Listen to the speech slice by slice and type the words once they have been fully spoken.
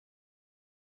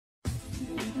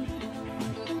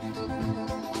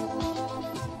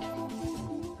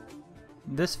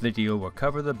This video will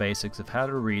cover the basics of how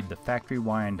to read the factory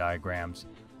wiring diagrams.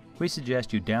 We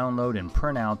suggest you download and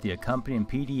print out the accompanying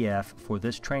PDF for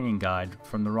this training guide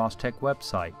from the Rostec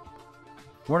website.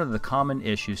 One of the common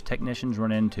issues technicians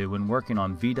run into when working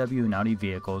on VW and Audi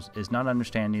vehicles is not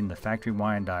understanding the factory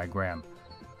wiring diagram.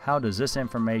 How does this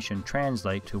information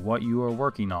translate to what you are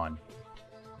working on?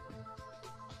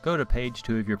 Go to page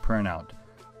 2 of your printout.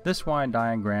 This wiring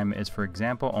diagram is for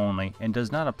example only and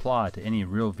does not apply to any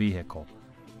real vehicle.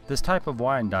 This type of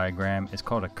wiring diagram is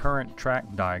called a current track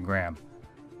diagram.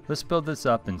 Let's build this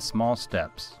up in small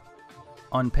steps.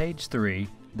 On page 3,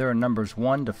 there are numbers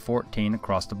 1 to 14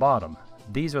 across the bottom.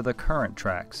 These are the current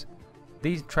tracks.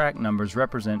 These track numbers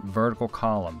represent vertical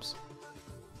columns.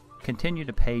 Continue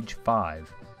to page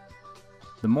 5.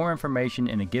 The more information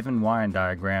in a given wiring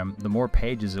diagram, the more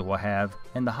pages it will have,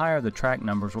 and the higher the track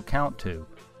numbers will count to.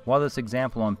 While this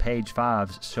example on page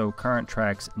 5 shows current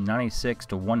tracks 96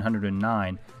 to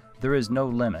 109, there is no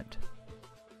limit.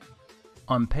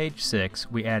 On page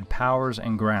 6, we add powers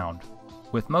and ground.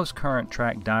 With most current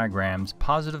track diagrams,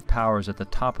 positive power is at the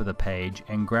top of the page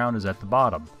and ground is at the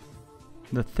bottom.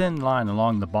 The thin line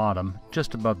along the bottom,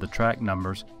 just above the track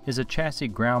numbers, is a chassis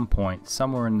ground point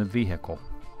somewhere in the vehicle.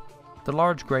 The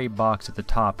large gray box at the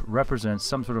top represents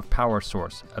some sort of power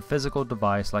source, a physical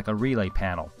device like a relay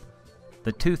panel.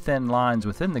 The two thin lines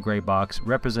within the gray box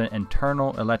represent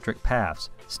internal electric paths,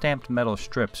 stamped metal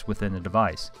strips within the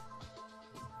device.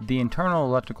 The internal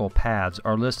electrical paths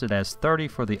are listed as 30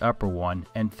 for the upper one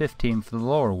and 15 for the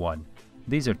lower one.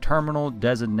 These are terminal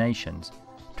designations.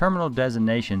 Terminal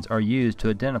designations are used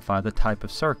to identify the type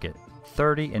of circuit.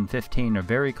 30 and 15 are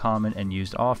very common and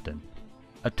used often.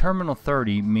 A terminal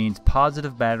 30 means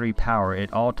positive battery power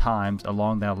at all times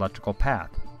along that electrical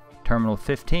path. Terminal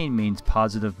 15 means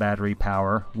positive battery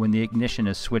power when the ignition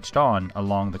is switched on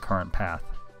along the current path.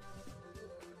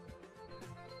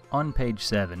 On page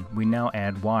 7, we now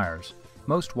add wires.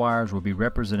 Most wires will be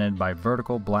represented by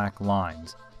vertical black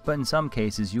lines, but in some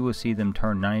cases you will see them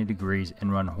turn 90 degrees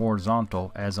and run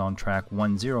horizontal as on track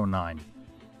 109.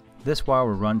 This wire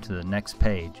will run to the next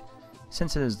page.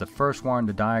 Since it is the first wire in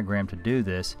the diagram to do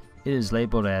this, it is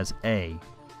labeled as A,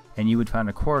 and you would find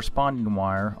a corresponding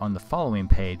wire on the following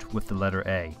page with the letter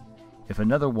A. If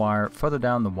another wire further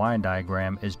down the wiring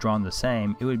diagram is drawn the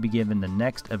same, it would be given the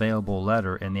next available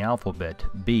letter in the alphabet,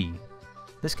 B.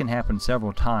 This can happen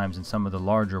several times in some of the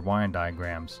larger wiring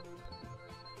diagrams.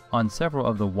 On several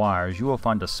of the wires you will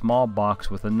find a small box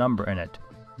with a number in it.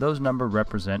 Those numbers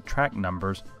represent track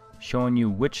numbers, showing you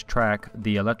which track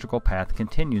the electrical path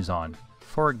continues on.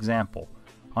 For example,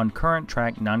 on current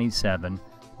track 97,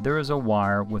 there is a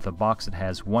wire with a box that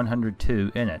has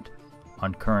 102 in it.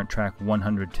 On current track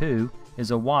 102 is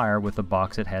a wire with a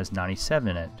box that has 97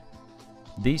 in it.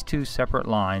 These two separate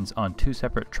lines on two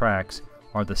separate tracks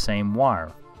are the same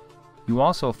wire. You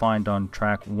also find on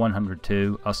track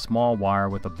 102 a small wire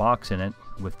with a box in it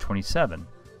with 27.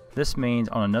 This means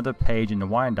on another page in the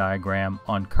wiring diagram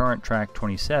on current track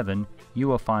 27 you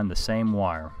will find the same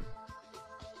wire.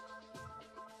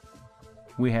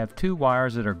 We have two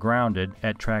wires that are grounded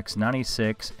at tracks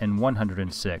 96 and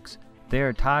 106. They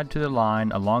are tied to the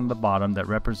line along the bottom that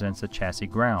represents the chassis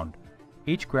ground.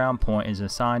 Each ground point is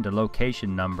assigned a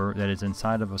location number that is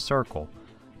inside of a circle.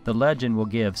 The legend will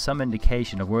give some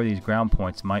indication of where these ground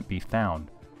points might be found.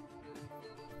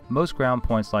 Most ground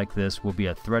points like this will be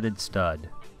a threaded stud.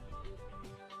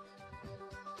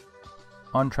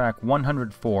 On track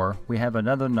 104, we have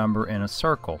another number in a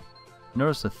circle.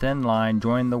 Notice the thin line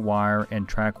joining the wire in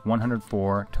track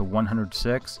 104 to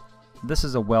 106. This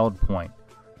is a weld point.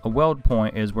 A weld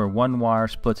point is where one wire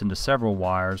splits into several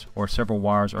wires, or several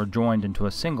wires are joined into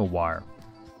a single wire.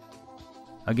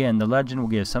 Again, the legend will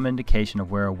give some indication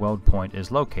of where a weld point is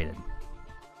located.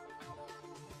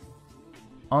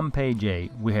 On page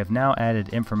 8, we have now added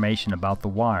information about the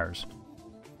wires.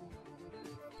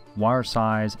 Wire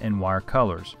size and wire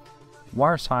colors.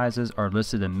 Wire sizes are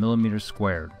listed in millimeters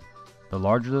squared. The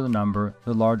larger the number,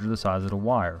 the larger the size of the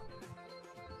wire.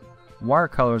 Wire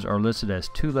colors are listed as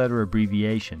two-letter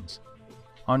abbreviations.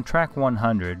 On track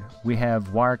 100, we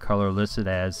have wire color listed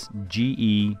as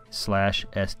GE/SW.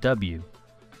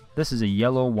 This is a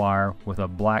yellow wire with a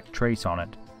black trace on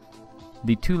it.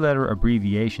 The two-letter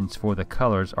abbreviations for the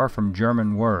colors are from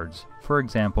German words. For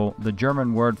example, the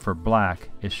German word for black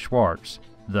is Schwarz,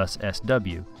 thus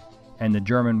SW, and the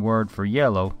German word for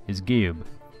yellow is Gelb,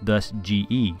 thus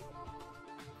GE.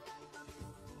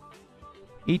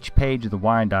 Each page of the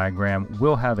wiring diagram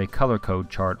will have a color code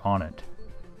chart on it.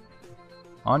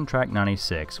 On track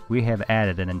 96, we have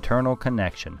added an internal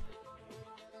connection.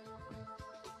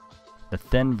 The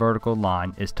thin vertical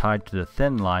line is tied to the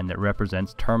thin line that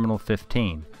represents terminal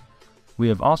 15. We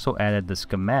have also added the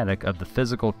schematic of the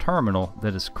physical terminal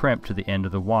that is crimped to the end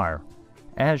of the wire.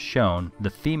 As shown, the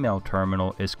female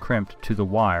terminal is crimped to the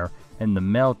wire and the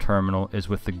male terminal is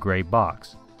with the gray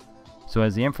box. So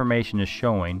as the information is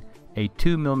showing, a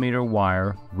 2 mm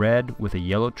wire, red with a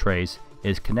yellow trace,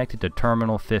 is connected to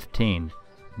terminal 15,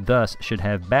 thus should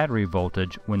have battery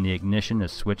voltage when the ignition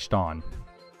is switched on.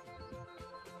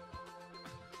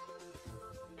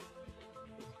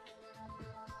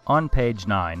 On page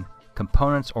 9,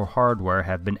 components or hardware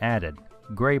have been added,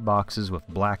 gray boxes with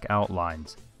black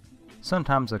outlines.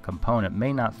 Sometimes a component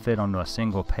may not fit onto a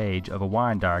single page of a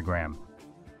wiring diagram.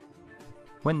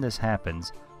 When this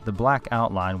happens, the black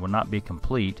outline will not be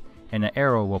complete and an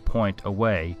arrow will point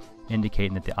away,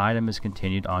 indicating that the item is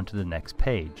continued on to the next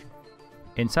page.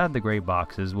 Inside the gray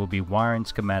boxes will be wiring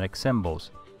schematic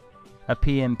symbols. A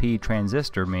PNP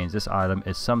transistor means this item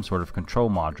is some sort of control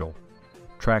module.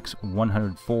 Tracks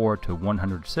 104 to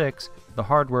 106, the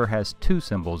hardware has two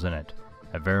symbols in it,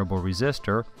 a variable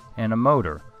resistor and a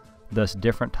motor, thus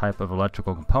different type of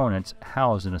electrical components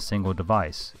housed in a single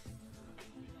device.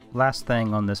 Last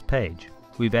thing on this page,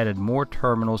 we've added more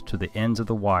terminals to the ends of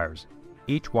the wires.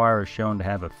 Each wire is shown to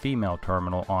have a female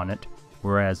terminal on it,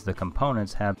 whereas the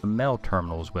components have male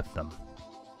terminals with them.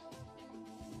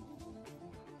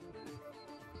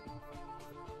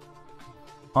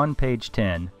 On page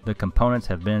 10, the components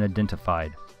have been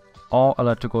identified. All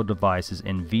electrical devices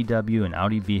in VW and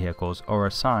Audi vehicles are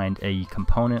assigned a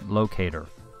component locator,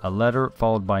 a letter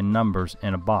followed by numbers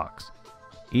in a box.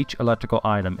 Each electrical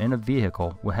item in a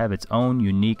vehicle will have its own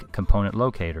unique component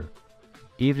locator.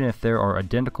 Even if there are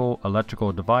identical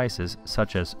electrical devices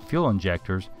such as fuel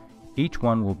injectors, each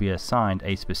one will be assigned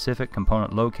a specific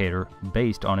component locator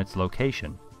based on its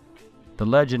location. The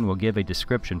legend will give a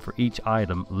description for each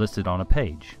item listed on a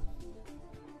page.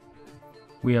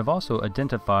 We have also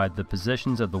identified the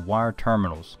positions of the wire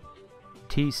terminals: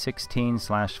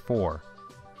 T16/4,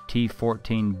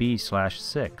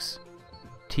 T14B/6,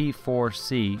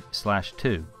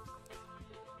 T4C/2.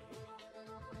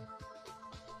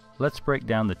 Let's break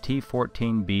down the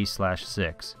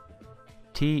T14B/6.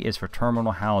 T is for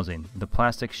terminal housing, the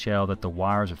plastic shell that the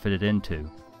wires are fitted into.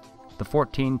 The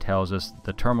 14 tells us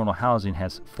the terminal housing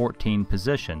has 14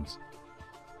 positions.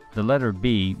 The letter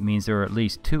B means there are at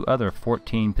least two other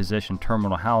 14 position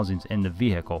terminal housings in the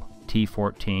vehicle,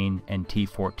 T14 and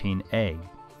T14A.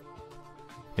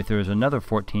 If there is another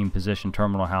 14 position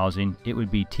terminal housing, it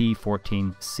would be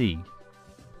T14C.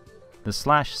 The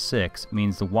 /6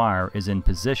 means the wire is in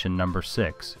position number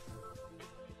 6.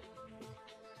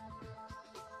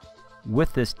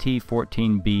 With this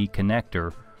T14B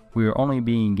connector, we are only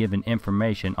being given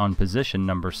information on position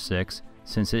number 6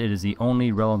 since it is the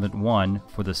only relevant one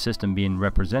for the system being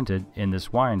represented in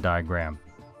this wiring diagram.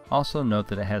 Also note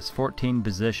that it has 14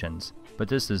 positions, but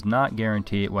this does not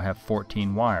guarantee it will have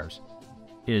 14 wires.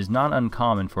 It is not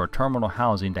uncommon for a terminal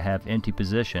housing to have empty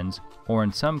positions, or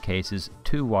in some cases,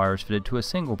 two wires fitted to a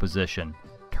single position.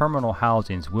 Terminal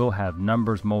housings will have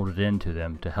numbers molded into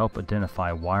them to help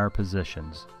identify wire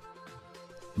positions.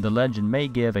 The legend may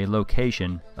give a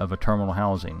location of a terminal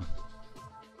housing.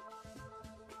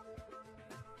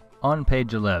 On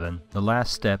page 11, the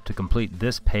last step to complete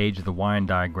this page of the wiring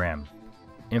diagram.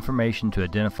 Information to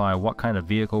identify what kind of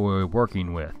vehicle we're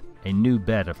working with, a new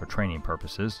beta for training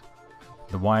purposes,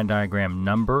 the wiring diagram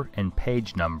number and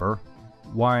page number,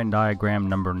 wiring diagram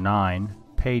number 9,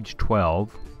 page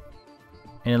 12,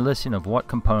 and a listing of what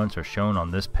components are shown on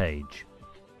this page.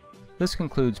 This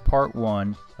concludes part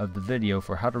 1 of the video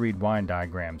for how to read wiring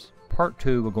diagrams. Part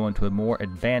 2 will go into a more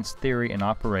advanced theory and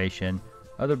operation,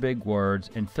 other big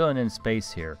words, and filling in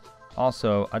space here.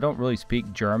 Also, I don't really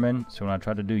speak German, so when I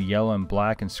try to do yellow and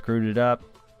black and screwed it up,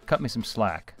 cut me some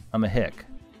slack. I'm a hick.